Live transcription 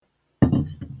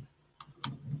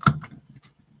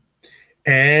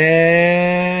And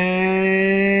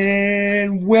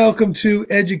welcome to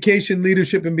Education,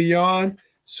 Leadership, and Beyond,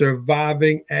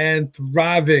 Surviving and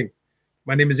Thriving.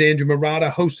 My name is Andrew Murata,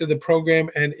 host of the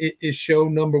program, and it is show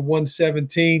number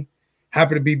 117.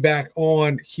 Happy to be back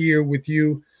on here with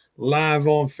you live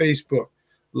on Facebook,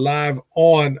 live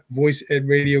on Voice Ed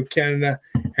Radio Canada,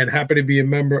 and happy to be a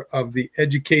member of the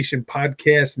Education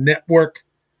Podcast Network.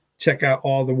 Check out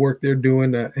all the work they're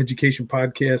doing,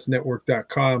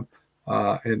 educationpodcastnetwork.com,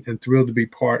 and thrilled to be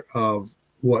part of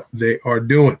what they are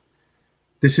doing.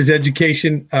 This is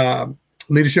Education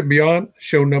Leadership Beyond,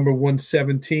 show number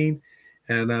 117.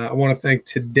 And I want to thank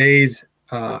today's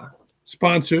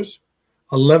sponsors,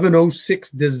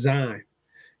 1106 Design.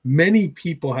 Many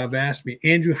people have asked me,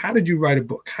 Andrew, how did you write a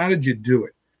book? How did you do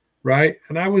it? Right?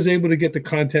 And I was able to get the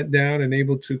content down and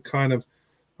able to kind of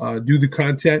do the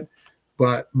content.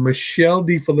 But Michelle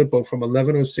DiFilippo from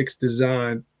 1106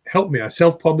 Design helped me. I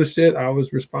self-published it. I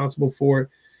was responsible for it.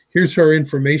 Here's her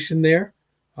information there.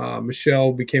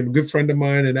 Michelle became a good friend of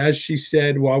mine. And as she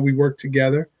said while we worked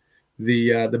together,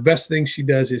 the best thing she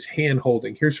does is hand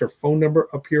holding. Here's her phone number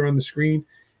up here on the screen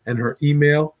and her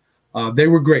email. They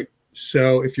were great.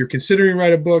 So if you're considering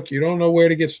write a book, you don't know where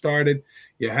to get started,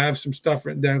 you have some stuff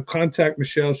written down, contact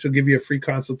Michelle. She'll give you a free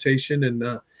consultation,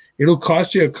 and it'll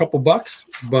cost you a couple bucks,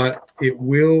 but it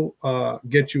will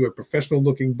get you a professional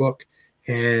looking book.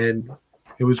 And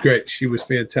it was great. She was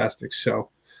fantastic.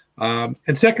 So,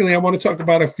 and secondly, I want to talk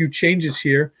about a few changes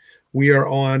here. We are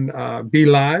on Be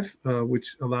Live,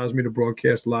 which allows me to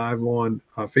broadcast live on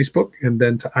Facebook and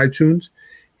then to iTunes.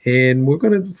 And we're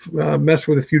going to mess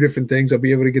with a few different things. I'll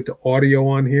be able to get the audio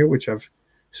on here, which I've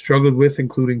struggled with,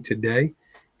 including today,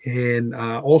 and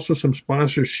also some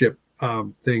sponsorship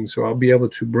things. So I'll be able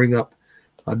to bring up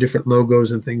different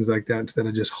logos and things like that instead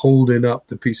of just holding up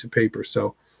the piece of paper.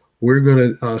 So we're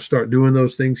going to start doing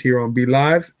those things here on Be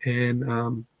Live, and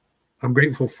I'm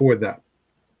grateful for that.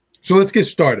 So let's get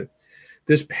started.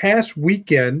 This past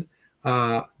weekend,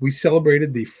 we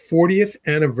celebrated the 40th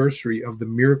anniversary of the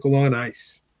Miracle on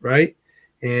Ice, right?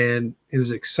 And it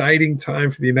was an exciting time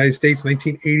for the United States,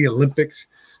 1980 Olympics.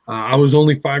 I was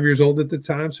only 5 years old at the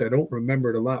time, so I don't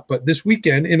remember it a lot. But this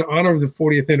weekend, in honor of the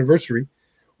 40th anniversary,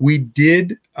 we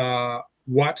did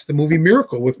watch the movie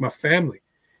Miracle with my family.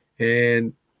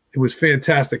 And it was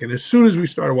fantastic. And as soon as we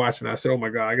started watching, I said, oh, my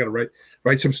God, I got to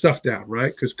write some stuff down,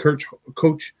 right? Because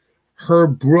Coach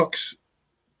Herb Brooks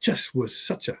just was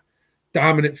such a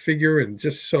dominant figure and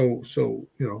just so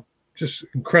just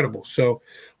incredible. So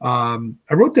I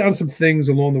wrote down some things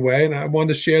along the way, and I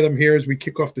wanted to share them here as we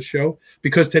kick off the show,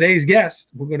 because today's guest,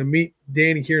 we're going to meet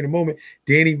Danny here in a moment.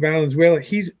 Danny Valenzuela,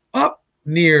 he's up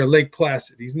near Lake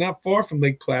Placid. He's not far from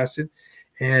Lake Placid,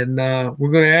 and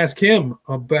we're going to ask him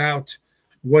about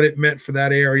what it meant for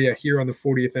that area here on the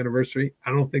 40th anniversary. I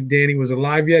don't think Danny was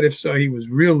alive yet. If so, he was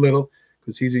real little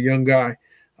because he's a young guy.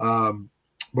 But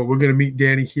we're going to meet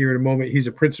Danny here in a moment. He's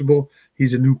a principal.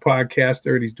 He's a new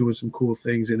podcaster, and he's doing some cool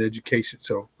things in education.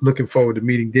 So looking forward to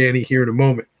meeting Danny here in a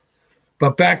moment.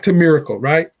 But back to Miracle,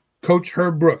 right? Coach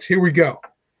Herb Brooks. Here we go.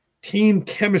 Team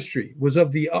chemistry was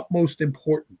of the utmost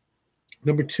importance.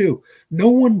 Number two, no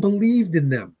one believed in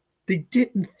them. They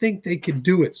didn't think they could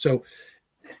do it. So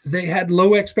they had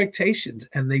low expectations,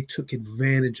 and they took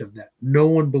advantage of that. No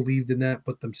one believed in that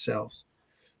but themselves.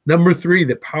 Number three,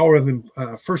 the power of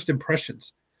first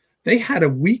impressions. They had a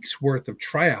week's worth of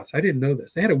tryouts. I didn't know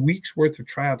this. They had a week's worth of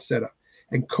tryouts set up,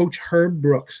 and Coach Herb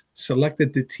Brooks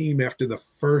selected the team after the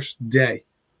first day.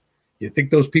 You think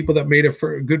those people that made a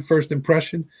good first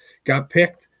impression got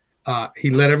picked? He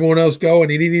let everyone else go, and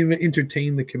he didn't even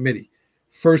entertain the committee.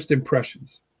 First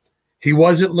impressions. He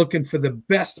wasn't looking for the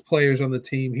best players on the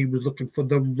team. He was looking for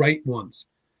the right ones.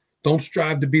 Don't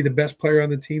strive to be the best player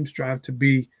on the team. Strive to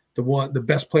be the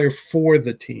best player for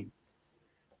the team.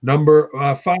 Number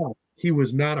five, he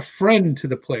was not a friend to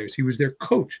the players. He was their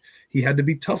coach. He had to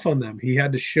be tough on them. He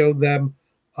had to show them,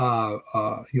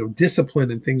 discipline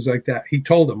and things like that. He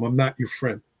told them, "I'm not your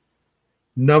friend."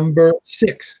 Number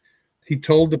six, he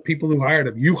told the people who hired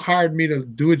him, "You hired me to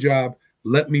do a job.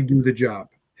 Let me do the job,"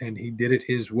 and he did it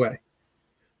his way.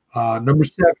 Number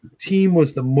seven, team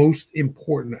was the most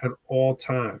important at all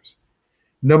times.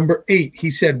 Number eight, he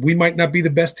said, we might not be the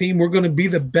best team. We're going to be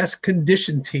the best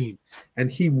conditioned team.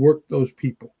 And he worked those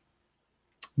people.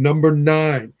 Number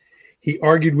nine, he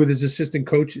argued with his assistant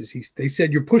coaches. They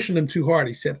said, you're pushing them too hard.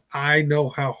 He said, I know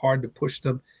how hard to push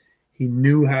them. He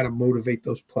knew how to motivate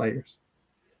those players.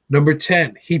 Number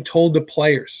 10, he told the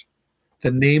players,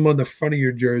 the name on the front of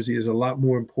your jersey is a lot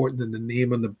more important than the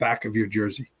name on the back of your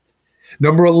jersey.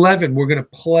 Number 11, we're going to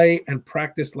play and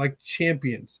practice like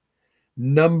champions.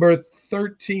 Number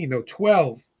 13, no,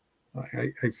 12.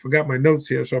 I forgot my notes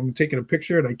here, so I'm taking a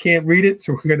picture and I can't read it,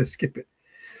 so we're going to skip it.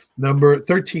 Number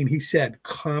 13, he said,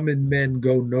 common men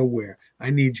go nowhere. I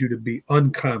need you to be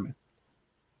uncommon.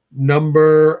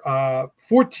 Number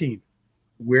 14,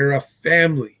 we're a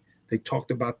family. They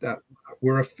talked about that.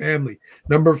 We're a family.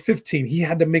 Number 15, he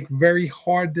had to make very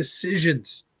hard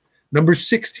decisions. Number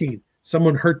 16,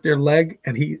 someone hurt their leg,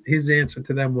 and his answer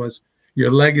to them was,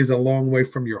 your leg is a long way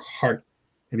from your heart.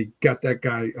 And he got that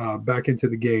guy back into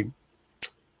the game.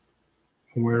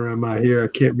 Where am I here? I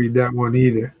can't read that one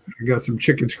either. I got some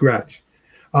chicken scratch.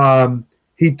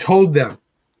 He told them,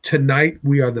 tonight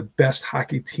we are the best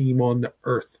hockey team on the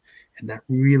earth. And that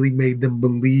really made them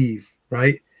believe,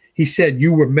 right? He said,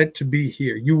 you were meant to be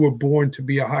here. You were born to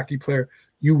be a hockey player.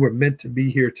 You were meant to be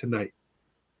here tonight.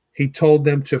 He told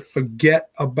them to forget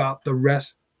about the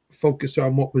rest, focus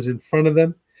on what was in front of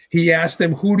them. He asked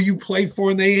them, who do you play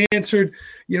for? And they answered,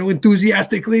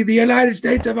 enthusiastically, the United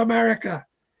States of America.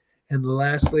 And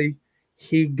lastly,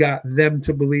 he got them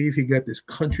to believe, he got this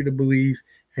country to believe,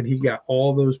 and he got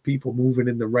all those people moving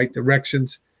in the right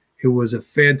directions. It was a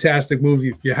fantastic movie.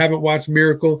 If you haven't watched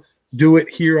Miracle, do it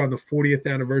here on the 40th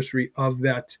anniversary of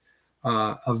that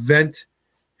event.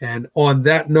 And on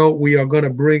that note, we are going to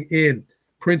bring in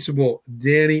Principal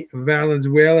Danny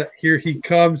Valenzuela. Here he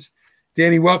comes.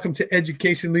 Danny, welcome to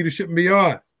Education, Leadership, and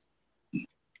Beyond.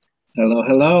 Hello,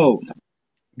 hello.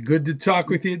 Good to talk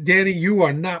with you, Danny. You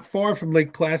are not far from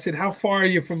Lake Placid. How far are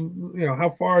you from? How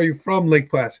far are you from Lake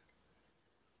Placid?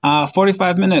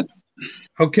 45 minutes.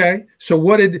 Okay. So,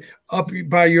 what did up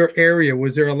by your area?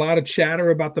 Was there a lot of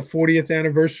chatter about the 40th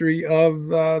anniversary of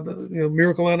the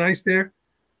Miracle on Ice there?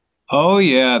 Oh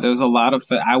yeah, there was a lot of.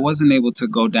 I wasn't able to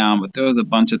go down, but there was a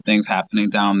bunch of things happening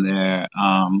down there.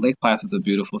 Lake Placid's a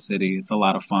beautiful city. It's a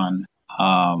lot of fun.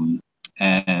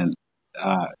 And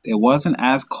it wasn't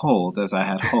as cold as I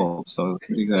had hoped, so it was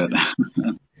pretty good.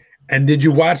 And did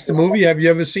you watch the movie? Have you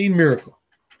ever seen Miracle?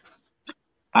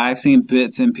 I've seen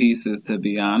bits and pieces, to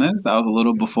be honest. That was a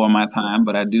little before my time,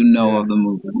 but I do know Yeah. of the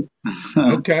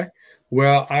movie. Okay.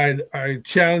 Well, I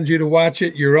challenge you to watch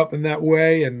it. You're up in that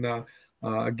way, and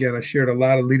again, I shared a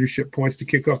lot of leadership points to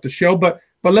kick off the show. But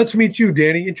let's meet you,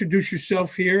 Danny. Introduce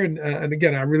yourself here, and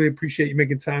again, I really appreciate you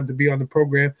making time to be on the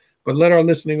program. But let our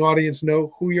listening audience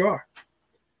know who you are.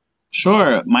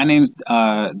 Sure. My name's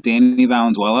Danny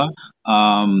Valenzuela,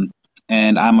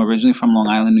 and I'm originally from Long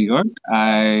Island, New York.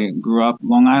 I grew up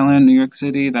Long Island, New York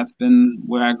City. That's been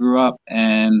where I grew up,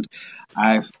 and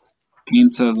I've been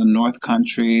to the North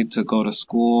Country to go to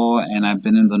school, and I've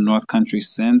been in the North Country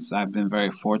since. I've been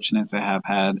very fortunate to have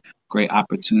had great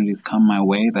opportunities come my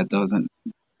way that doesn't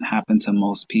happen to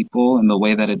most people in the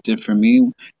way that it did for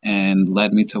me, and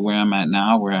led me to where I'm at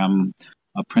now, where I'm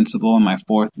a principal in my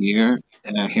fourth year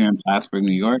here in Plattsburgh,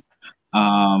 New York.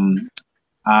 Um,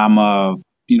 I'm a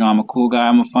I'm a cool guy.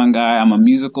 I'm a fun guy. I'm a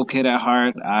musical kid at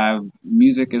heart.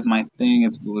 Music is my thing.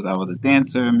 I was a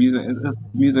dancer.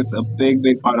 Music's a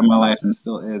big part of my life and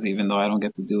still is, even though I don't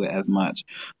get to do it as much.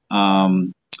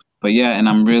 Um, but yeah, and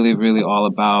I'm really all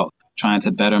about trying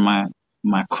to better my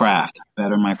craft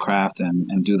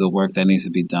and do the work that needs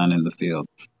to be done in the field.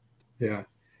 Yeah.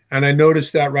 And I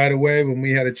noticed that right away when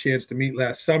we had a chance to meet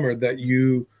last summer that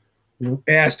you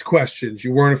asked questions.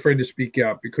 You weren't afraid to speak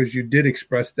out because you did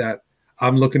express that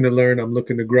I'm looking to learn, I'm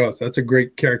looking to grow. So that's a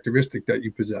great characteristic that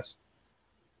you possess.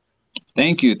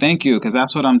 Thank you, because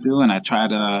that's what I'm doing. I try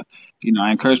to,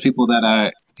 I encourage people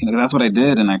that's what I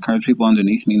did, and I encourage people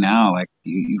underneath me now. Like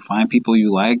you find people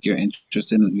you like, you're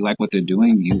interested in, you like what they're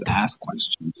doing, you ask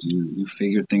questions, you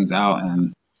figure things out,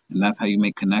 and that's how you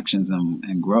make connections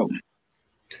and grow.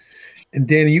 And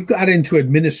Danny, you got into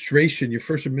administration, your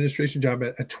first administration job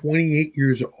at 28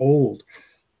 years old.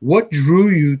 What drew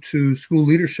you to school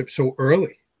leadership so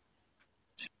early?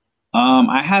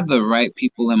 I had the right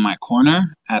people in my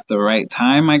corner at the right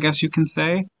time, I guess you can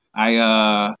say.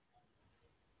 I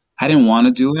didn't want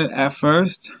to do it at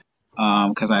first,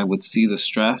 because I would see the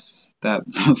stress that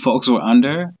folks were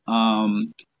under.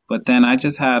 But then I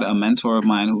just had a mentor of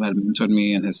mine who had mentored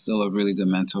me and is still a really good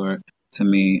mentor to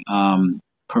me,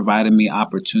 provided me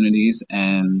opportunities.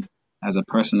 And as a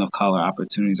person of color,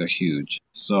 opportunities are huge.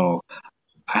 So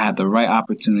I had the right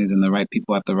opportunities and the right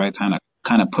people at the right time to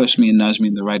kind of push me and nudge me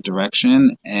in the right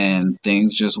direction. And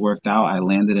things just worked out. I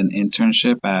landed an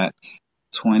internship at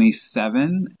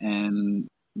 27, and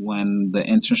when the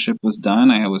internship was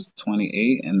done, I was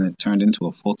 28, and it turned into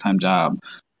a full-time job.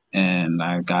 And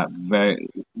I got very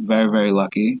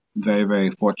lucky,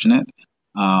 very fortunate.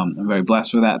 I'm very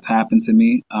blessed for that to happen to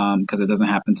me, because it doesn't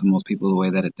happen to most people the way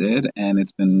that it did, and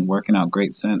it's been working out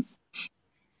great since.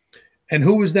 And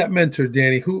who was that mentor,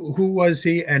 Danny? Who was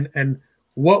he, and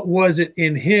what was it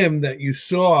in him that you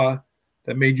saw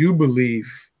that made you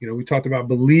believe? You know, we talked about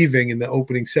believing in the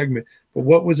opening segment, but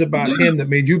what was about Yeah. him that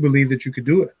made you believe that you could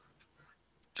do it?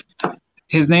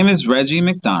 His name is Reggie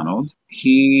McDonald.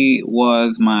 He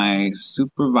was my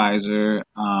supervisor.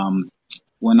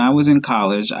 When I was in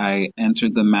college, I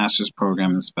entered the master's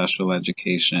program in special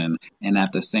education, and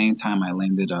at the same time, I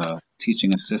landed a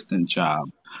teaching assistant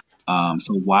job.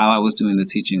 So while I was doing the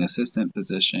teaching assistant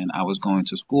position, I was going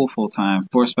to school full time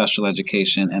for special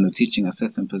education, and the teaching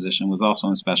assistant position was also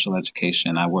in special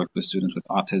education. I worked with students with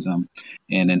autism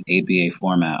in an ABA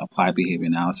format, applied behavior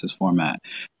analysis format,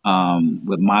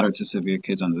 with moderate to severe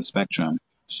kids on the spectrum.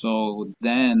 So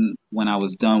then, when I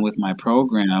was done with my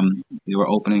program, they were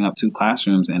opening up 2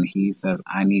 classrooms, and he says,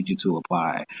 "I need you to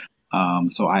apply."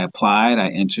 So I applied, I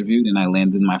interviewed, and I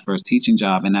landed my first teaching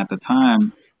job. And at the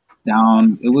time,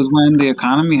 it was when the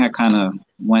economy had kind of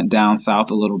went down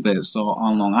south a little bit. So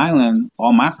on Long Island,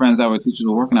 all my friends that were teachers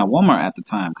were working at Walmart at the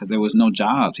time because there was no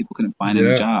jobs. People couldn't find any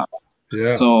Yeah, job. yeah.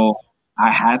 So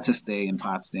I had to stay in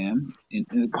Potsdam, in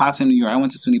Potsdam, New York. I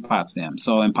went to SUNY Potsdam.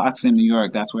 So in Potsdam, New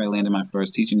York, that's where I landed my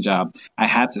first teaching job. I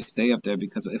had to stay up there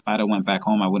because if I'd have went back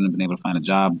home, I wouldn't have been able to find a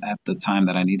job at the time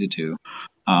that I needed to.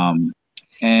 Um,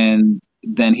 and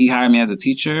then he hired me as a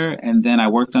teacher, and then I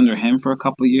worked under him for a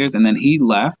couple of years, and then he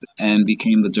left and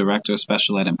became the director of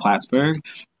special ed in Plattsburgh.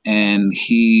 And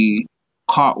he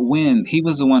caught wind. He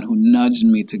was the one who nudged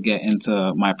me to get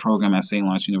into my program at St.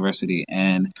 Lawrence University.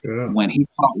 And Yeah. when he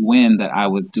caught wind that I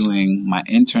was doing my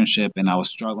internship and I was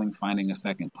struggling finding a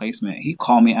second placement, he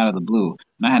called me out of the blue.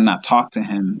 And I had not talked to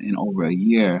him in over a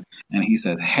year. And he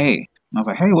says, "Hey." And I was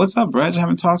like, "Hey, what's up, Reg? I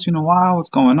haven't talked to you in a while. What's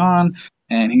going on?"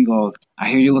 And he goes, "I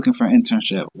hear you're looking for an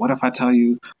internship. What if I tell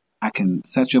you I can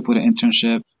set you up with an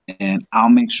internship and I'll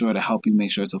make sure to help you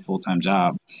make sure it's a full-time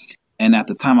job?" And at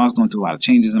the time, I was going through a lot of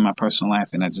changes in my personal life,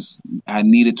 and I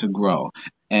needed to grow.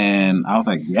 And I was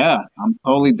like, "Yeah, I'm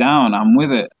totally down. I'm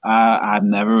with it. I've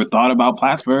never thought about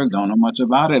Plattsburgh, don't know much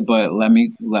about it, but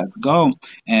let's go."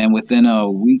 And within a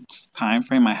week's time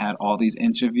frame, I had all these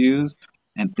interviews,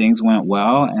 and things went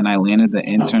well, and I landed the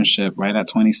internship right at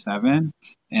 27,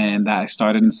 and that I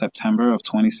started in September of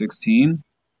 2016.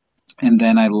 And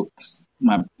then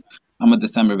my I'm a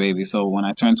December baby, so when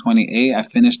I turned 28, I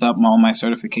finished up all my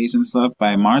certification stuff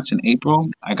by March and April.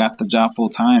 I got the job full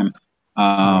time.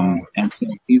 Wow. And so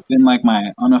he's been like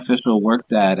my unofficial work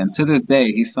dad. And to this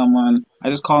day, he's someone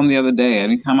I just call him the other day.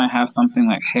 Anytime I have something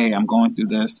like, "Hey, I'm going through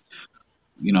this,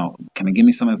 can you give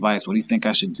me some advice? What do you think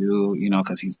I should do?"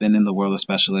 Because he's been in the world of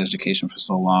special education for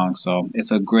so long. So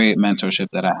it's a great mentorship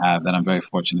that I have that I'm very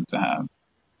fortunate to have.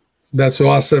 That's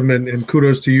awesome, and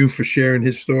kudos to you for sharing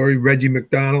his story. Reggie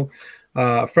McDonald,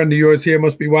 a friend of yours here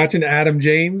must be watching. Adam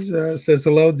James says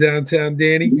hello, downtown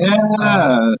Danny.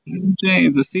 Yeah,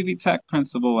 James, the CV Tech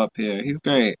principal up here. He's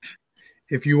great.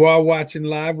 If you are watching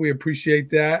live, we appreciate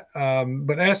that.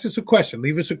 But ask us a question,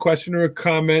 leave us a question or a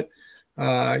comment.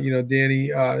 Danny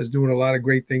is doing a lot of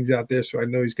great things out there, so I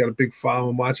know he's got a big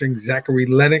following watching. Zachary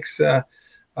Lennox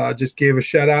just gave a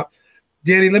shout out.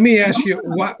 Danny, let me ask you,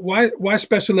 why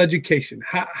special education?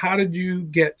 How did you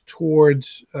get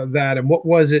towards that, and what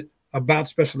was it about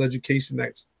special education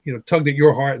that tugged at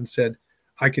your heart and said,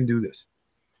 "I can do this"?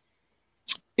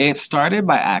 It started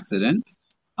by accident,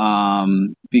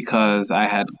 because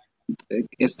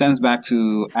it stems back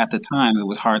to at the time it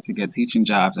was hard to get teaching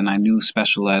jobs, and I knew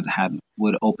special ed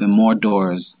would open more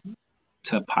doors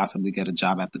to possibly get a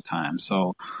job at the time.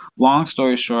 So long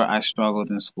story short, I struggled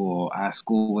in school.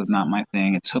 School was not my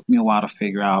thing. It took me a while to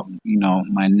figure out,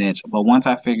 my niche. But once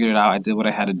I figured it out, I did what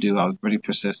I had to do. I was pretty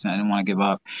persistent. I didn't want to give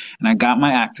up. And I got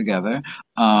my act together.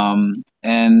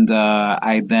 And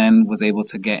I then was able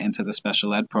to get into the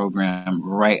special ed program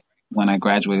right when I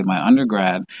graduated my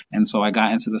undergrad. And so I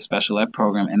got into the special ed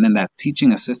program, and then that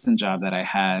teaching assistant job that I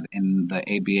had in the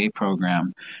ABA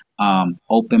program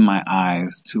opened my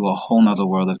eyes to a whole nother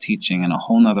world of teaching and a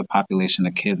whole nother population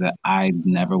of kids that I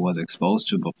never was exposed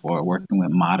to before, working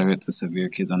with moderate to severe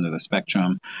kids under the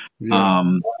spectrum. Yeah.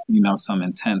 Some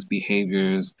intense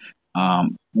behaviors,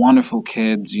 wonderful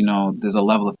kids. There's a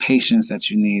level of patience that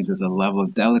you need. There's a level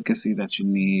of delicacy that you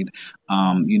need.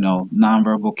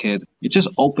 Nonverbal kids. It just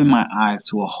opened my eyes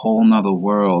to a whole nother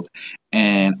world,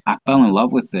 and I fell in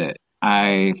love with it.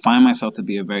 I find myself to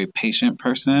be a very patient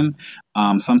person,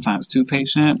 sometimes too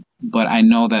patient, but I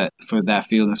know that for that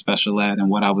field in special ed and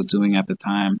what I was doing at the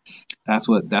time, that's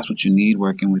what you need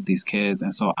working with these kids.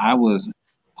 And so I was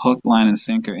hook, line, and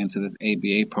sinker into this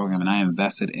ABA program, and I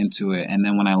invested into it. And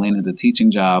then when I landed the teaching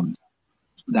job,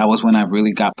 that was when I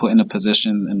really got put in a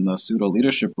position in the pseudo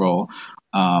leadership role.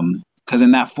 because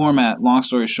in that format, long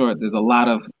story short, there's a lot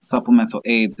of supplemental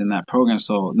aids in that program.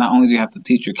 So not only do you have to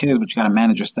teach your kids, but you got to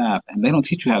manage your staff, and they don't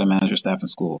teach you how to manage your staff in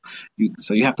school.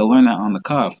 So you have to learn that on the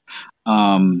cuff.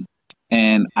 Um,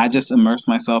 and I just immersed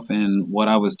myself in what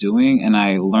I was doing, and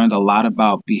I learned a lot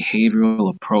about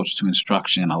behavioral approach to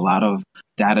instruction, a lot of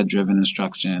data-driven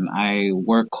instruction. I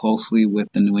work closely with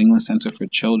the New England Center for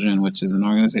Children, which is an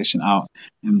organization out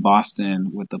in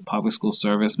Boston with the public school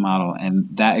service model. And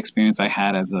that experience I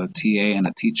had as a TA and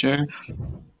a teacher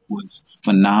was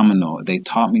phenomenal. It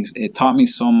taught me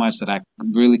so much that I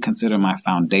really consider my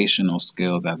foundational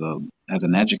skills as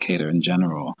an educator in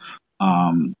general.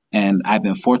 And I've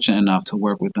been fortunate enough to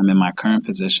work with them in my current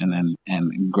position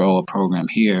and grow a program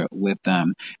here with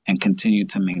them and continue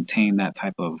to maintain that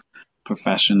type of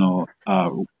professional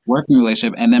working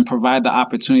relationship, and then provide the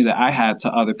opportunity that I had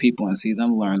to other people and see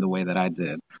them learn the way that I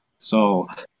did. So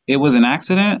it was an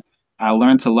accident. I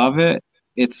learned to love it.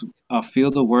 It's a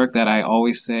field of work that I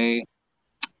always say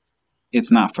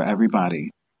it's not for everybody,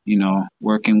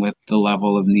 working with the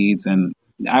level of needs. And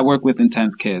I work with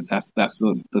intense kids. That's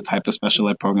the type of special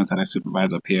ed programs that I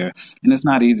supervise up here. And it's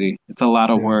not easy. It's a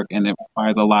lot of Yeah. work, and it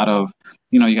requires a lot of,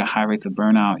 you got high rates of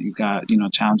burnout, you got,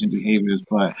 challenging behaviors,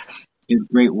 but it's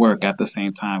great work at the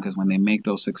same time, because when they make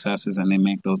those successes and they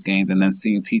make those gains, and then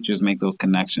seeing teachers make those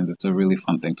connections, it's a really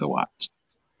fun thing to watch.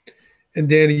 And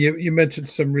Danny, you mentioned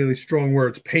some really strong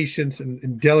words, patience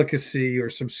and delicacy, or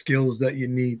some skills that you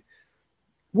need.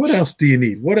 What else do you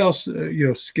need? What else,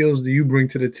 skills do you bring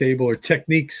to the table, or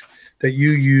techniques that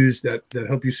you use that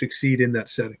help you succeed in that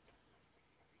setting?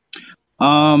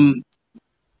 Um,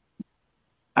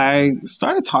 I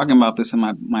started talking about this in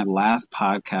my last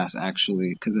podcast,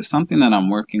 actually, because it's something that I'm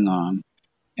working on,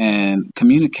 and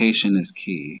communication is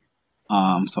key.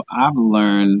 So I've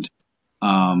learned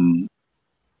um,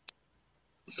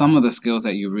 some of the skills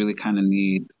that you really kind of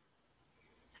need.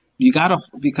 You gotta,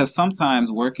 because sometimes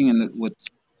working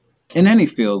in any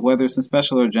field, whether it's in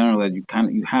special or general ed,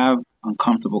 you have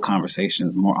uncomfortable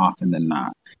conversations more often than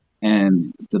not.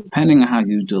 And depending on how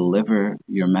you deliver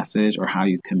your message, or how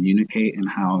you communicate, and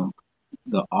how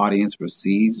the audience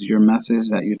receives your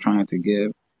message that you're trying to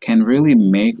give, can really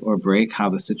make or break how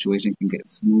the situation can get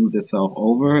smoothed itself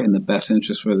over in the best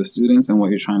interest for the students and what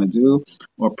you're trying to do,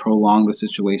 or prolong the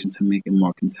situation to make it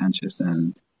more contentious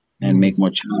and Mm. make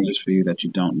more challenges for you that you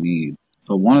don't need.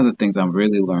 So one of the things I've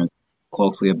really learned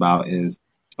closely about is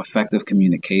effective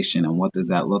communication, and what does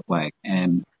that look like,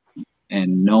 and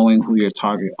knowing who your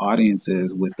target audience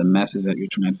is with the message that you're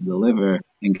trying to deliver,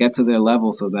 and get to their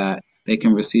level so that they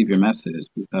can receive your message.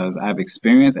 Because I've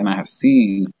experienced and I have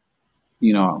seen,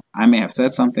 I may have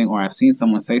said something, or I've seen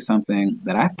someone say something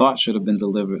that I thought should have been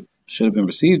delivered, should have been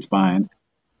received fine,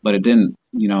 but it didn't.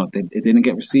 It didn't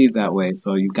get received that way.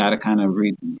 So you got to kind of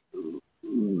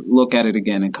look at it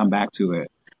again and come back to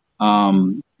it.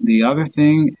 The other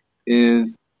thing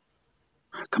is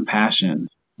compassion.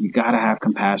 You got to have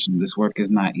compassion. This work is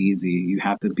not easy. You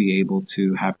have to be able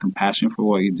to have compassion for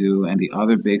what you do. And the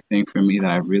other big thing for me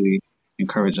that I really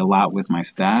encourage a lot with my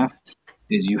staff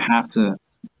is you have to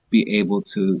be able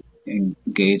to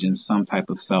engage in some type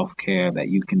of self-care that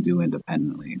you can do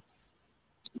independently,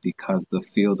 because the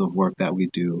field of work that we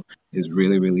do is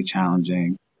really, really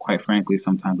challenging. Quite frankly,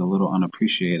 sometimes a little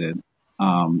unappreciated.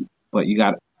 But you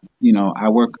got, I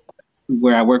work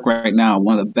where I work right now.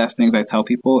 One of the best things I tell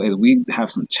people is we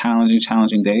have some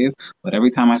challenging days, but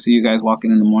every time I see you guys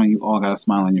walking in the morning, you all got a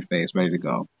smile on your face, ready to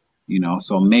go.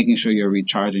 So making sure you're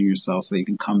recharging yourself so you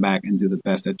can come back and do the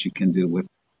best that you can do with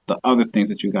the other things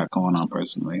that you got going on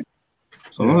personally.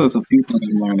 So Yeah. those are some few things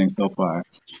I'm learning so far.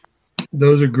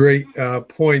 Those are great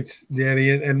points, Danny.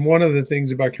 And one of the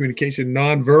things about communication,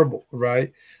 nonverbal,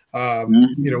 right?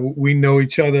 Mm-hmm. We know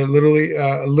each other literally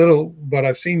a little, but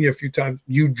I've seen you a few times.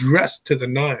 You dress to the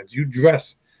nines. You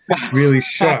dress really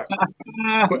sharp,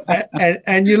 but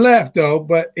and you laugh though.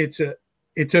 But it's a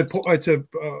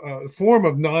form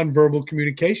of nonverbal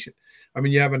communication. I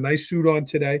mean, you have a nice suit on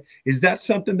today. Is that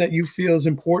something that you feel is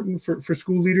important for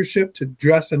school leadership, to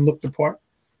dress and look the part?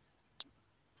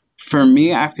 For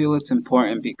me, I feel it's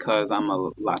important because I'm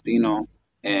a Latino,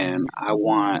 and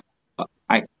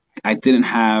I I didn't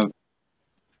have,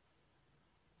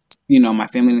 my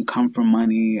family didn't come from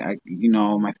money.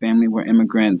 My family were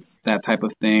immigrants, that type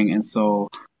of thing. And so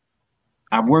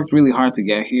I've worked really hard to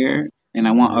get here, and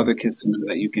I want Yeah. other kids to know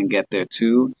that you can get there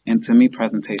too. And to me,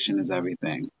 presentation is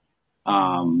everything.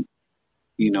 Um,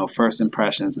 First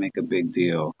impressions make a big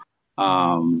deal.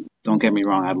 Don't get me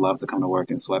wrong, I'd love to come to work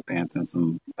in sweatpants and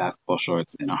some basketball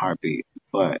shorts in a heartbeat.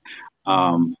 But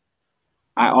um,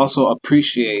 I also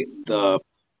appreciate the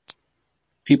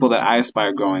people that I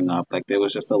aspired growing up. Like there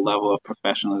was just a level of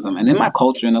professionalism, and in my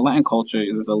culture, in the Latin culture,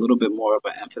 there's a little bit more of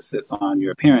an emphasis on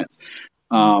your appearance.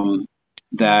 Um,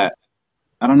 that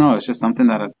I don't know, it's just something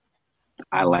that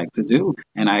I like to do,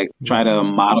 and I try to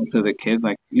model to the kids,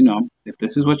 like, if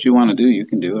this is what you want to do, you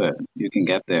can do it. You can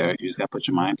get there. You just got to put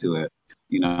your mind to it,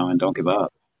 and don't give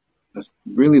up. That's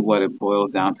really what it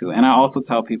boils down to. And I also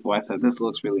tell people, I said, this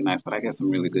looks really nice, but I get some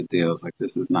really good deals. Like,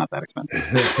 this is not that expensive.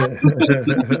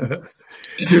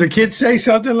 Do the kids say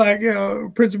something like,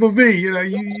 Principal V, do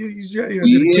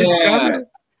the kids Yeah. comment?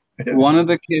 One of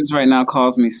the kids right now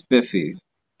calls me Spiffy.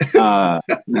 One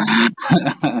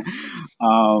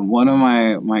of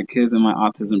my kids in my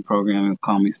autism program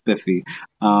call me Spiffy.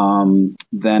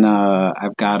 Then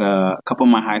I've got a couple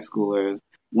of my high schoolers.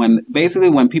 When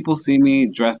people see me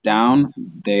dressed down,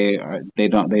 they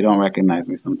don't recognize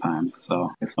me sometimes.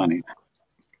 So it's funny.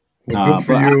 Well, good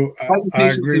for But you. I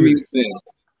presentation agree to me with you. is big. I agree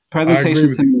Presentation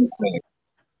with to you. me is big.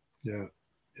 Yeah,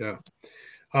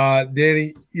 yeah.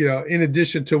 Danny, in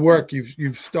addition to work,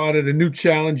 you've started a new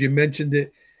challenge. You mentioned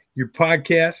it, your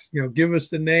podcast. Give us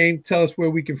the name, tell us where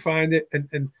we can find it,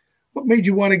 and what made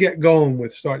you want to get going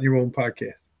with starting your own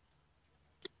podcast?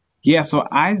 Yeah, so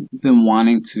I've been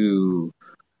wanting to.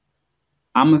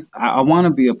 I want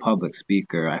to be a public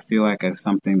speaker. I feel like it's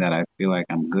something that I feel like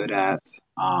I'm good at.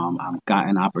 I've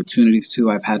gotten opportunities to.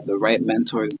 I've had the right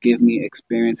mentors give me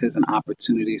experiences and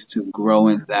opportunities to grow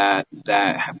in that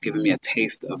have given me a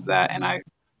taste of that, and I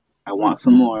want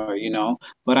some more.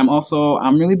 But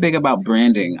I'm really big about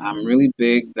branding. I'm really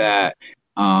big that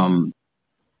um,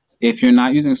 if you're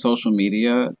not using social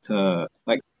media to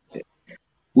like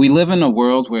we live in a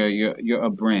world where you're a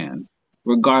brand.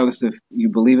 Regardless if you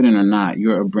believe it or not,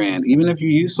 you're a brand. Even if you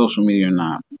use social media or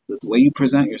not, the way you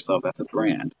present yourself, that's a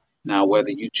brand. Now,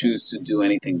 whether you choose to do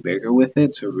anything bigger with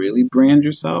it to really brand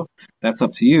yourself, that's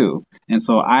up to you. And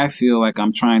so I feel like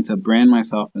I'm trying to brand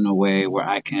myself in a way where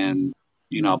I can,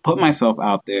 put myself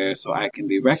out there so I can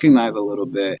be recognized a little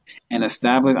bit and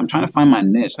establish. I'm trying to find my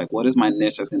niche. Like, what is my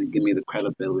niche that's going to give me the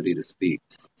credibility to speak?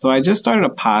 So I just started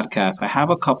a podcast. I have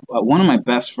a couple. One of my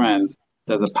best friends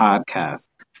does a podcast.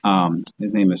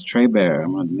 His name is Trey Bear.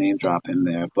 I'm gonna name drop him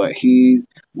there, but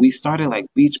we started like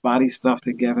Beachbody stuff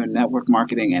together, network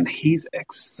marketing, and he's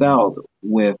excelled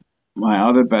with my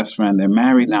other best friend. They're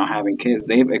married now, having kids.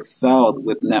 They've excelled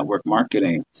with network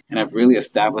marketing and have really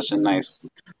established a nice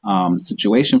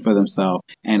situation for themselves.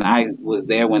 And I was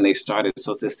there when they started,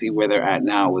 so to see where they're at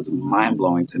now was mind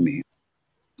blowing to me.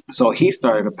 So he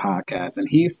started a podcast and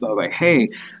he's so like, hey,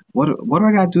 what do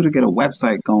I gotta do to get a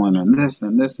website going and this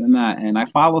and this and that? And I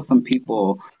follow some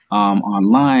people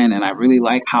online and I really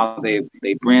like how they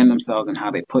brand themselves and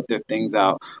how they put their things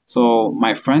out. So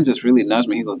my friend just really nudged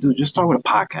me. He goes, dude, just start with a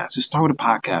podcast. Just start with a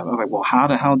podcast. I was like, well, how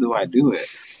the hell do I do it?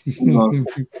 He goes,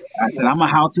 I said, I'm a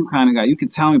how-to kind of guy. You can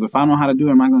tell me, but if I don't know how to do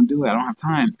it, I'm not going to do it. I don't have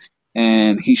time.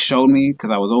 And he showed me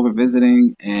because I was over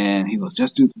visiting, and he goes,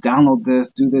 just download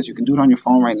this, do this. You can do it on your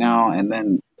phone right now, and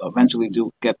then eventually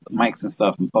get the mics and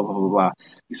stuff and blah, blah, blah, blah.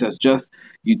 He says,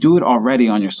 you do it already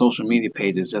on your social media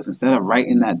pages. Just instead of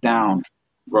writing that down,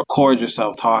 record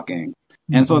yourself talking.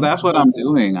 And so that's what I'm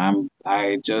doing.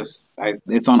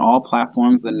 It's on all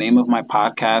platforms. The name of my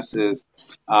podcast is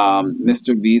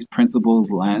Mr. V's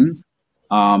Principles Lens.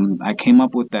 I came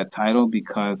up with that title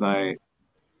because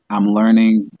I'm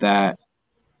learning that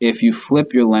if you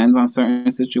flip your lens on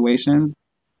certain situations,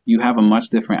 you have a much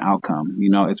different outcome.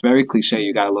 It's very cliche.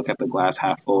 You got to look at the glass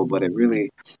half full, but it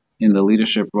really, in the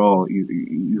leadership role,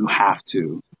 you have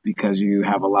to because you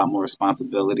have a lot more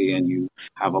responsibility and you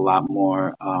have a lot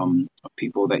more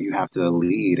people that you have to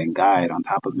lead and guide on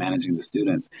top of managing the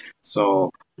students.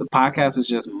 So the podcast is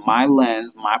just my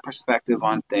lens, my perspective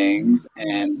on things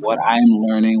and what I'm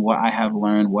learning, what I have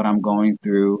learned, what I'm going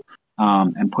through,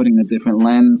 and putting a different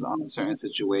lens on certain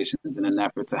situations in an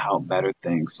effort to help better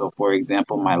things. So, for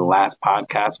example, my last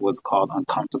podcast was called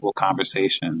Uncomfortable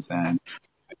Conversations, and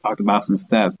I talked about some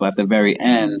steps, but at the very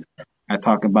end, I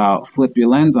talk about flip your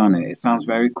lens on it. It sounds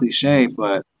very cliche,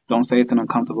 but don't say it's an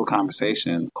uncomfortable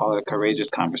conversation. Call it a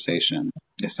courageous conversation.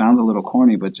 It sounds a little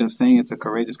corny, but just saying it's a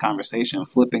courageous conversation,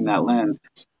 flipping that lens,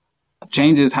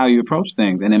 changes how you approach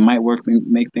things, and it might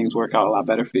make things work out a lot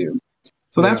better for you.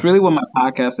 So that's Yeah. really what my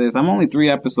podcast is. I'm only 3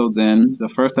 episodes in. The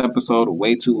first episode,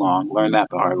 way too long. Learned that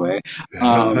the hard way.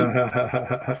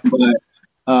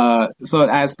 So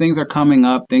as things are coming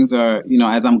up, things are,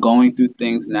 as I'm going through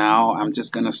things now, I'm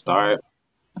just going to start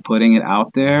putting it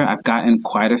out there. I've gotten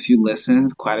quite a few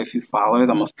listens, quite a few followers.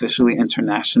 I'm officially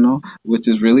international, which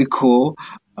is really cool.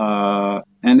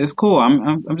 And it's cool.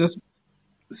 I'm just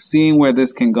seeing where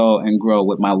this can go and grow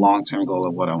with my long-term goal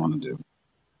of what I want to do.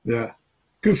 Yeah.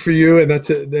 Good for you, and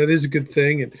that is a good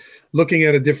thing. And looking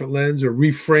at a different lens or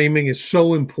reframing is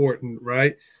so important,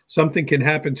 right? Something can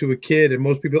happen to a kid, and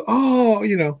most people,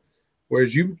 oh,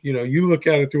 whereas you look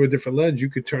at it through a different lens, you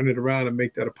could turn it around and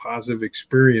make that a positive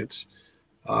experience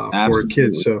for a kid.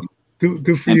 Absolutely. So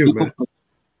good for And you, people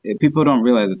man. people don't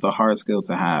realize it's a hard skill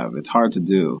to have. It's hard to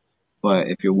do. But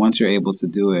if you're once you're able to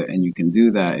do it and you can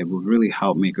do that, it will really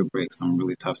help make or break some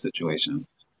really tough situations.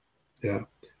 Yeah.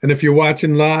 And if you're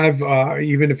watching live,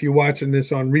 even if you're watching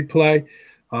this on replay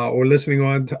or listening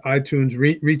on to iTunes,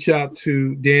 reach out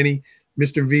to Danny,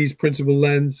 Mr. V's Principal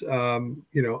Lens, All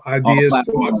ideas, thoughts.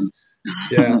 platforms.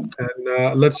 Yeah.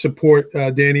 And let's support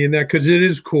Danny in that because it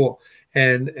is cool.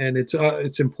 And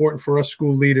it's important for us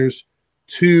school leaders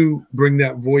to bring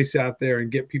that voice out there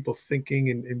and get people thinking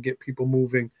and get people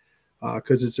moving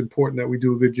because it's important that we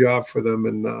do a good job for them.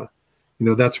 And,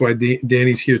 that's why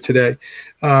Danny's here today.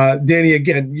 Danny,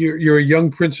 again, you're a young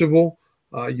principal.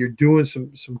 You're doing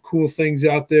some cool things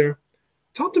out there.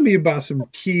 Talk to me about some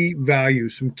key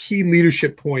values, some key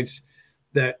leadership points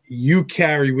that you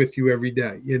carry with you every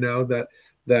day.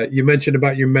 That you mentioned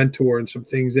about your mentor and some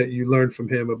things that you learned from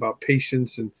him about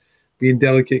patience and being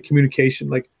delicate, communication.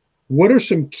 Like, what are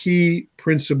some key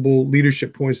principal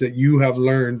leadership points that you have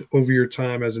learned over your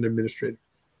time as an administrator?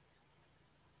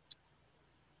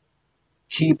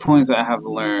 Key points I have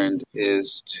learned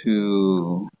is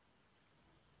to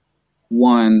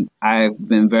one, I've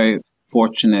been very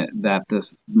fortunate that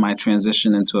this my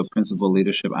transition into a principal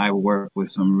leadership, I work with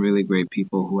some really great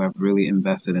people who have really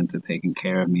invested into taking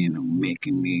care of me and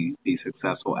making me be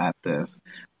successful at this.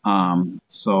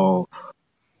 So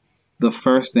the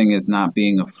first thing is not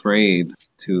being afraid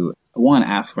to one,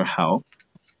 ask for help.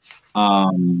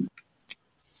 Um,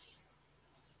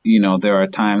 there are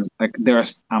times like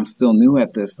I'm still new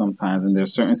at this sometimes, and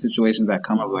there's certain situations that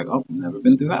come up like, oh, never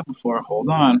been through that before. Hold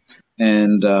on.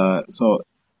 And so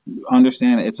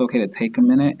understand it's okay to take a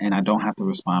minute and I don't have to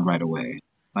respond right away.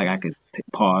 Like I could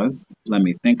pause, let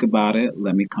me think about it,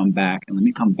 let me come back, and let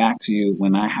me come back to you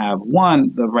when I have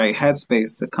one, the right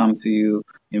headspace to come to you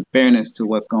in fairness to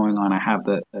what's going on. I have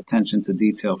the attention to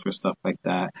detail for stuff like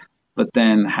that, but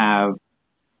then have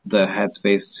the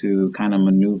headspace to kind of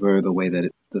maneuver the way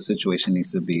that the situation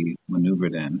needs to be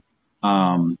maneuvered in.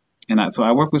 So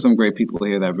I work with some great people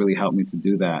here that really help me to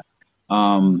do that.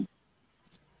 Um,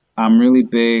 I'm really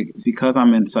big because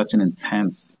I'm in such an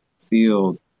intense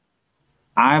field.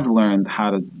 I've learned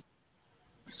how to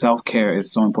self care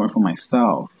is so important for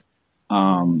myself.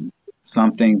 Um,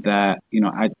 Something that,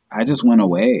 I just went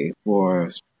away for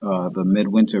the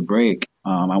midwinter break.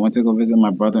 I went to go visit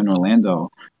my brother in Orlando.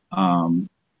 Um,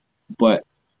 but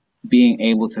being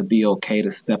able to be okay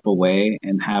to step away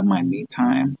and have my me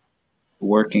time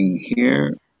working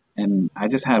here. And I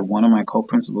just had one of my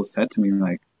co-principals said to me,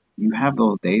 like, you have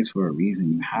those days for a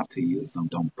reason. You have to use them.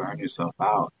 Don't burn yourself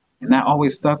out. And that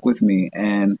always stuck with me.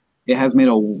 And it has made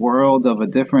a world of a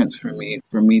difference for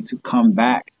me to come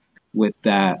back with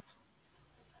that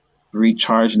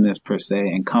rechargingness per se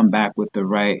and come back with the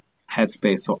right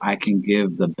headspace so I can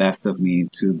give the best of me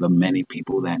to the many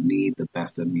people that need the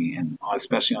best of me. And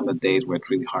especially on the days where it's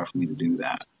really hard for me to do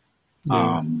that.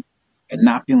 Yeah. Um, and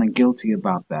not feeling guilty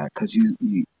about that because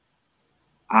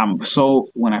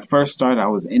when I first started, I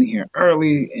was in here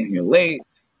early, in here late,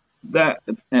 that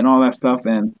and all that stuff,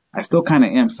 and I still kind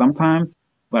of am sometimes,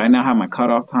 but I now have my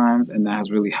cutoff times, and that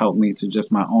has really helped me to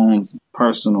just my own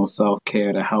personal self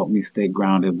care to help me stay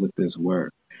grounded with this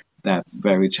work that's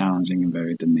very challenging and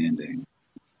very demanding.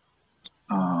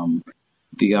 Um,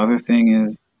 the other thing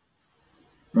is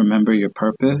remember your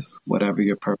purpose, whatever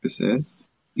your purpose is.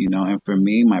 And for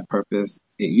me, my purpose,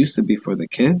 it used to be for the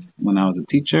kids when I was a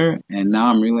teacher. And now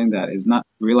I'm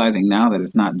realizing now that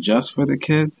it's not just for the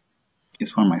kids,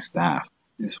 it's for my staff,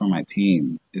 it's for my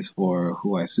team, it's for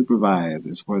who I supervise,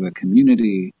 it's for the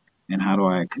community. And how do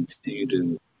I continue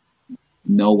to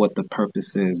know what the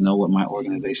purpose is, know what my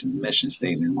organization's mission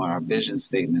statement, what our vision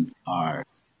statements are,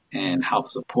 and help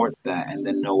support that, and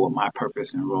then know what my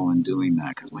purpose and role in doing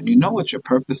that. Because when you know what your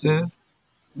purpose is,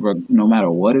 no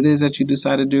matter what it is that you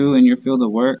decide to do in your field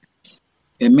of work,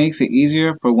 it makes it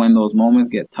easier for when those moments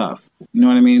get tough. You know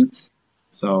what I mean?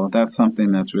 So that's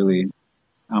something that's really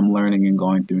I'm learning and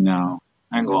going through now.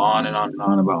 I can go on and on and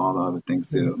on about all the other things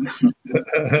too.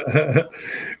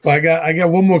 Well, I got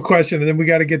one more question, and then we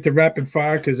got to get to rapid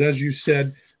fire because, as you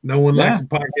said, no one likes Yeah, a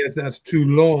podcast that's too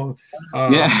long.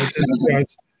 yeah. But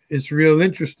it's real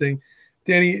interesting.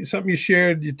 Danny, something you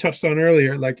shared, you touched on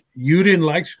earlier, like you didn't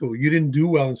like school, you didn't do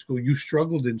well in school, you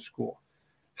struggled in school.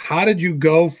 How did you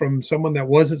go from someone that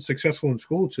wasn't successful in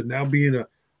school to now being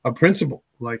a principal?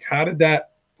 Like,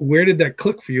 where did that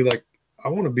click for you? Like, I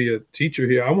want to be a teacher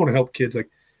here. I want to help kids. Like,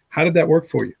 how did that work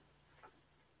for you?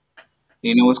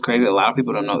 You know what's crazy? A lot of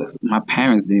people don't know this. My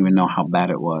parents didn't even know how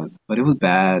bad it was, but it was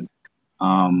bad.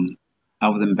 Um, I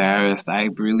was embarrassed. I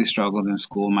really struggled in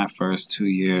school my first 2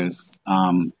 years.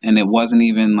 And it wasn't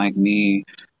even like me,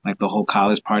 like the whole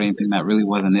college partying thing. That really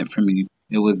wasn't it for me.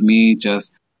 It was me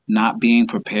just not being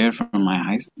prepared for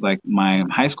my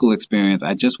high school experience.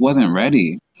 I just wasn't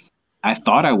ready. I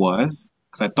thought I was,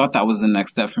 because I thought that was the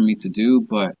next step for me to do,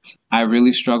 but I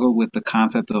really struggled with the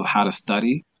concept of how to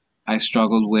study. I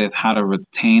struggled with how to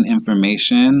retain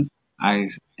information. I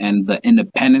and the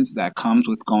independence that comes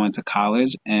with going to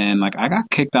college. And like I got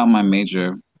kicked out my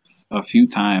major a few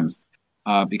times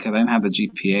because I didn't have the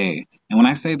GPA. And when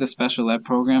I say the special ed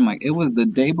program, like it was the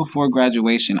day before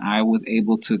graduation, I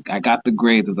got the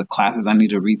grades of the classes I need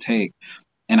to retake,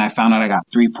 and I found out I got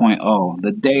 3.0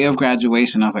 the day of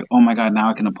graduation. I was like, oh my God,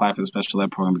 now I can apply for the special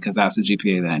ed program because that's the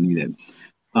GPA that I needed.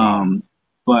 Wow.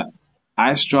 But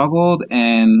I struggled.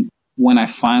 And when I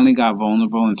finally got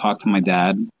vulnerable and talked to my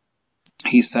dad,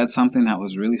 he said something that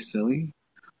was really silly,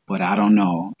 but I don't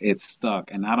know. It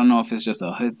stuck. And I don't know if it's just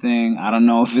a hood thing. I don't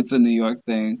know if it's a New York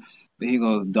thing. But he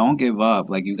goes, don't give up.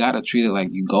 Like, you got to treat it like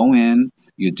you go in,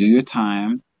 you do your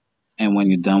time, and when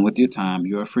you're done with your time,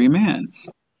 you're a free man.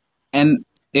 And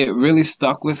it really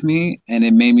stuck with me, and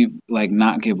it made me like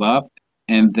not give up.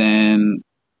 And then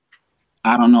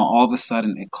I don't know, all of a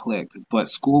sudden it clicked. But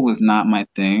school was not my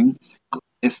thing.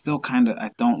 It's still kind of, I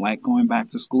don't like going back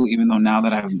to school, even though now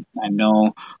that I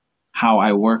know how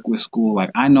I work with school,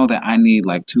 like I know that I need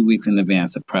like 2 weeks in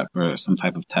advance to prep for some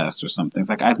type of test or something.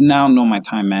 Like I now know my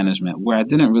time management where I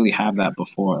didn't really have that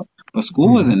before. But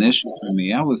school was Mhm. an issue for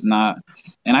me. I was not,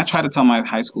 and I try to tell my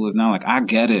high schoolers now, like I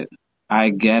get it. I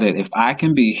get it. If I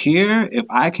can be here, if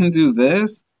I can do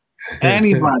this,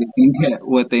 anybody can get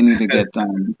what they need to get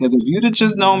done. Because if you'd have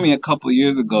just known me a couple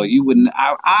years ago, you wouldn't.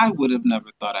 I would have never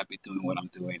thought I'd be doing what I'm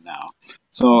doing now.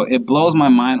 So it blows my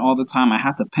mind all the time. I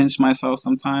have to pinch myself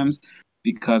sometimes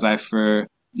because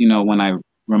when I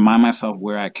remind myself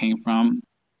where I came from,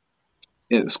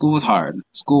 school was hard.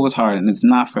 School was hard, and it's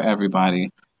not for everybody.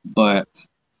 But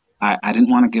I didn't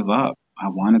want to give up. I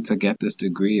wanted to get this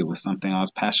degree. It was something I was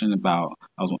passionate about.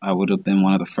 I would have been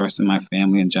one of the first in my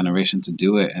family and generation to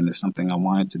do it, and it's something I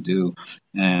wanted to do.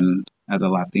 And as a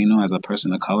Latino, as a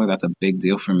person of color, that's a big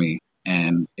deal for me.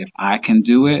 And if I can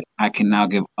do it, I can now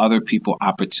give other people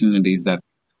opportunities that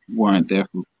weren't there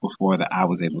before that I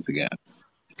was able to get.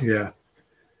 Yeah.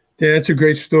 Yeah, it's a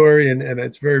great story, and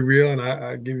it's very real. And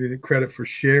I give you the credit for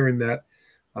sharing that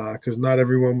because not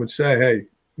everyone would say, hey,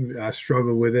 I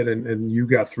struggled with it and you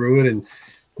got through it and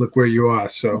look where you are.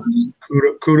 So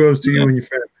Mhm. kudos to Yeah. you and your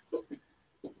family.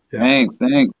 Yeah, Thanks.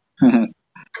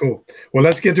 cool. Well,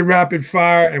 let's get to rapid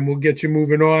fire and we'll get you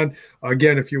moving on.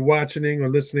 Again, if you're watching or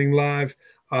listening live,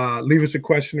 leave us a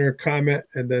question or a comment.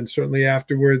 And then certainly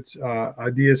afterwards,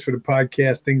 ideas for the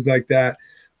podcast, things like that.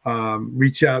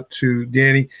 Reach out to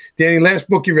Danny. Danny, last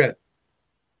book you read?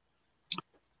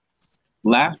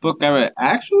 Last book I read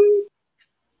actually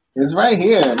is right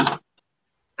here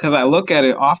because I look at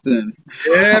it often.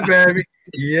 Yeah, baby.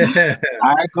 Yeah.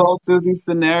 I go through these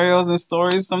scenarios and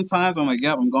stories sometimes. I'm like,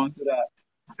 yep, I'm going through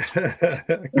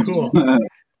Cool.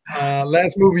 that.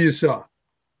 Last movie you saw?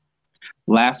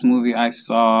 Last movie I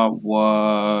saw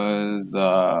was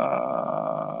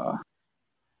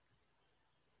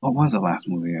what was the last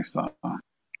movie I saw?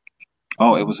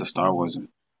 Oh, it was a Star Wars movie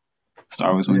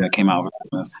Yeah, that came out over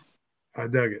Christmas. I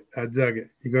dug it. I dug it.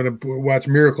 You're going to watch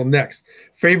Miracle next.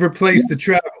 Favorite place to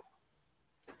travel?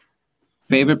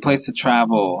 Favorite place to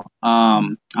travel?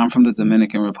 I'm from the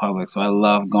Dominican Republic, so I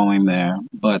love going there.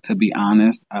 But to be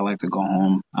honest, I like to go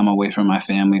home. I'm away from my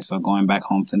family, so going back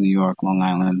home to New York, Long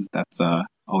Island, that's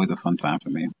always a fun time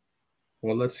for me.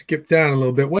 Well, let's skip down a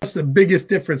little bit. What's the biggest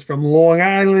difference from Long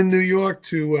Island, New York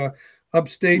to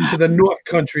upstate to the North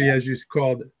Country, as you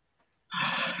called it?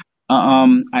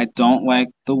 I don't like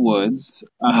the woods.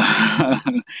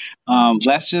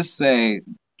 Let's just say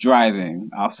driving.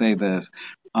 I'll say this.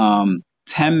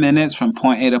 10 minutes from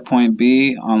point A to point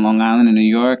B on Long Island in New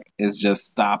York is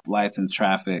just stoplights and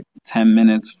traffic. 10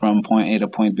 minutes from point A to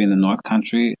point B in the North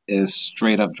Country is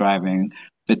straight up driving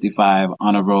 55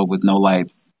 on a road with no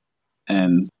lights,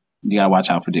 and you gotta watch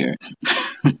out for deer.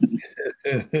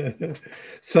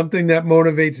 Something that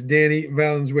motivates Danny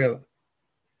Valenzuela.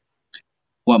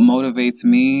 What motivates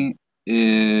me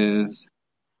is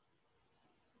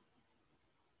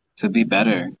to be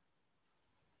better.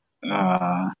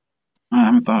 Uh, I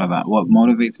haven't thought of that. What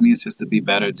motivates me is just to be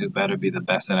better, do better, be the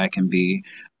best that I can be,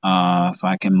 so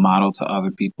I can model to other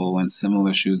people in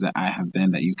similar shoes that I have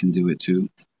been that you can do it too.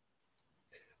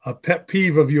 A pet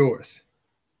peeve of yours.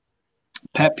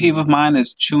 Pet peeve of mine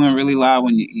is chewing really loud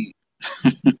when you eat.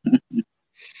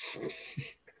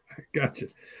 Gotcha.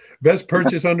 Best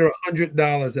purchase under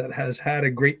 $100 that has had a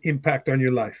great impact on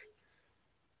your life.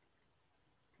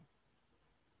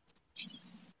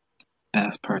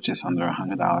 Best purchase under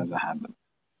 $100 that had an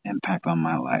impact on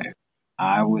my life.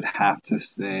 I would have to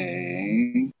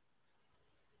say,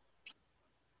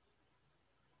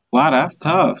 wow, that's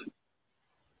tough.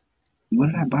 What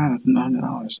did I buy that's under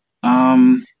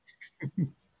 $100?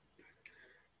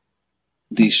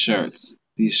 These shirts.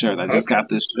 These shirts. I just got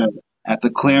this shirt at the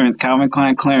clearance, Calvin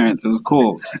Klein clearance. It was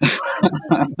cool.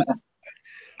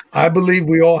 I believe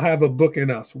we all have a book in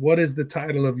us. What is the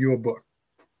title of your book?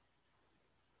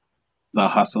 The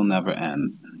Hustle Never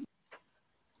Ends.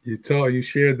 You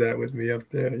shared that with me up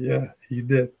there. Yeah, you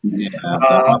did. Yeah,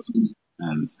 the hustle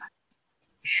never ends.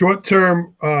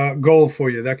 Short-term goal for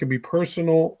you. That could be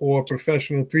personal or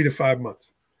professional, 3 to 5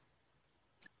 months.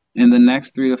 In the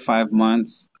next 3 to 5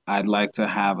 months, I'd like to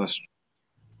have a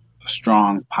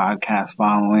strong podcast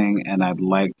following, and I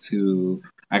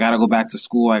got to go back to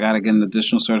school. I got to get an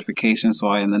additional certification.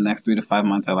 So in the next 3 to 5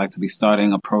 months, I'd like to be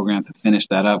starting a program to finish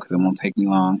that up because it won't take me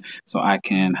long, so I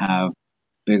can have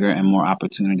bigger and more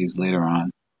opportunities later on.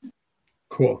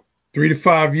 Cool. 3 to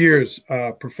 5 years,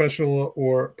 professional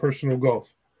or personal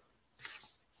goals.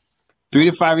 3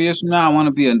 to 5 years from now, I want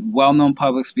to be a well-known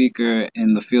public speaker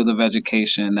in the field of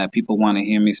education that people want to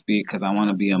hear me speak because I want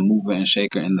to be a mover and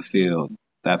shaker in the field.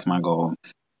 That's my goal.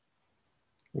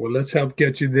 Well, let's help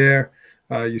get you there.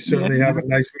 You certainly have a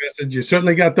nice message. You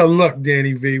certainly got the look,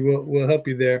 Danny V. We'll help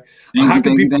you there. How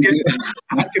can people get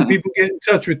in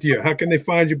touch with you? How can they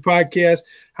find your podcast?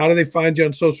 How do they find you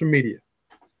on social media?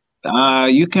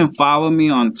 You can follow me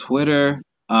on Twitter.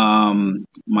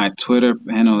 My Twitter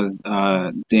handle is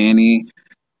Danny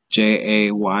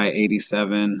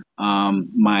JAY87.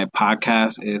 My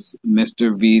podcast is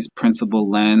Mr. V's Principal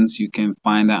Lens. You can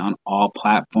find that on all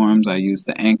platforms. I use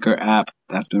the Anchor app.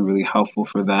 That's been really helpful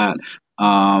for that.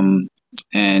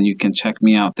 And you can check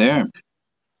me out there.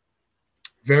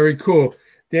 Very cool.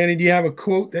 Danny, do you have a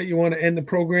quote that you want to end the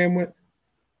program with?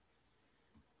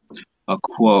 A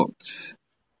quote.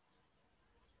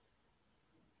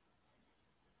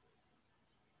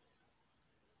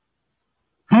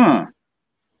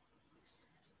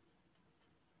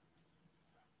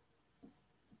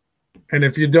 And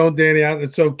if you don't, Danny,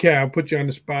 it's okay. I'll put you on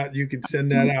the spot. You can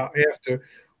send that out after.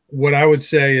 What I would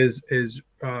say is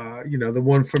the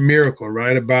one for Miracle,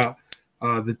 right? About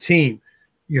the team.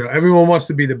 Everyone wants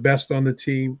to be the best on the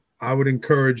team. I would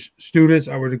encourage students,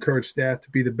 I would encourage staff to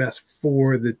be the best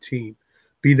for the team.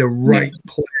 Be the right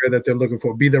player that they're looking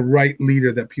for. Be the right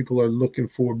leader that people are looking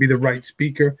for. Be the right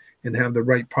speaker and have the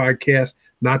right podcast.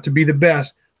 Not to be the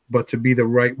best, but to be the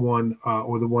right one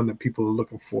or the one that people are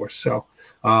looking for. So,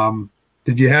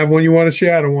 did you have one you want to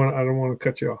share? I don't want to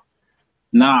cut you off.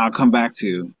 No, I'll come back to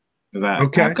you because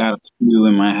I've got a few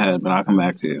in my head, but I'll come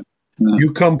back to you.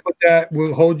 You come put that.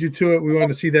 We'll hold you to it. We want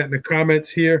to see that in the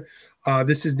comments here.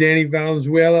 This is Danny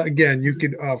Valenzuela. Again, you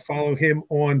can follow him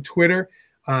on Twitter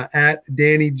at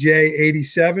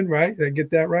DannyJ87, right? Did I get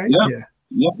that right? Yep.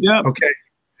 Yeah. Okay.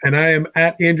 And I am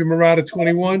at Andrew Murata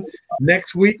 21.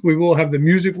 Next week, we will have the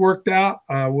music worked out.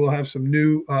 We'll have some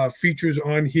new features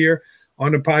on here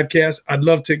on the podcast. I'd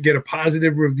love to get a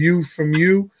positive review from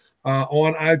you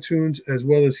on iTunes as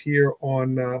well as here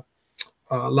on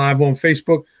live on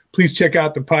Facebook. Please check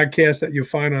out the podcast that you'll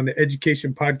find on the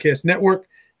Education Podcast Network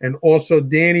and also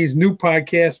Danny's new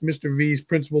podcast, Mr. V's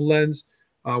Principal Lens.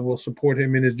 We'll support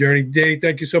him in his journey. Danny,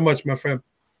 thank you so much, my friend.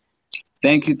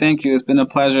 Thank you. It's been a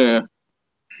pleasure.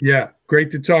 Yeah,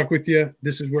 great to talk with you.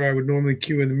 This is where I would normally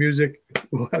cue in the music.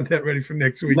 We'll have that ready for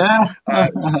next week.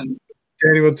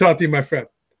 Danny, we'll talk to you, my friend.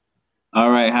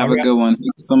 All right. Have a good one.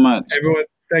 Thank you so much. Everyone,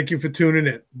 thank you for tuning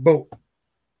in. Boom.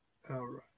 All right.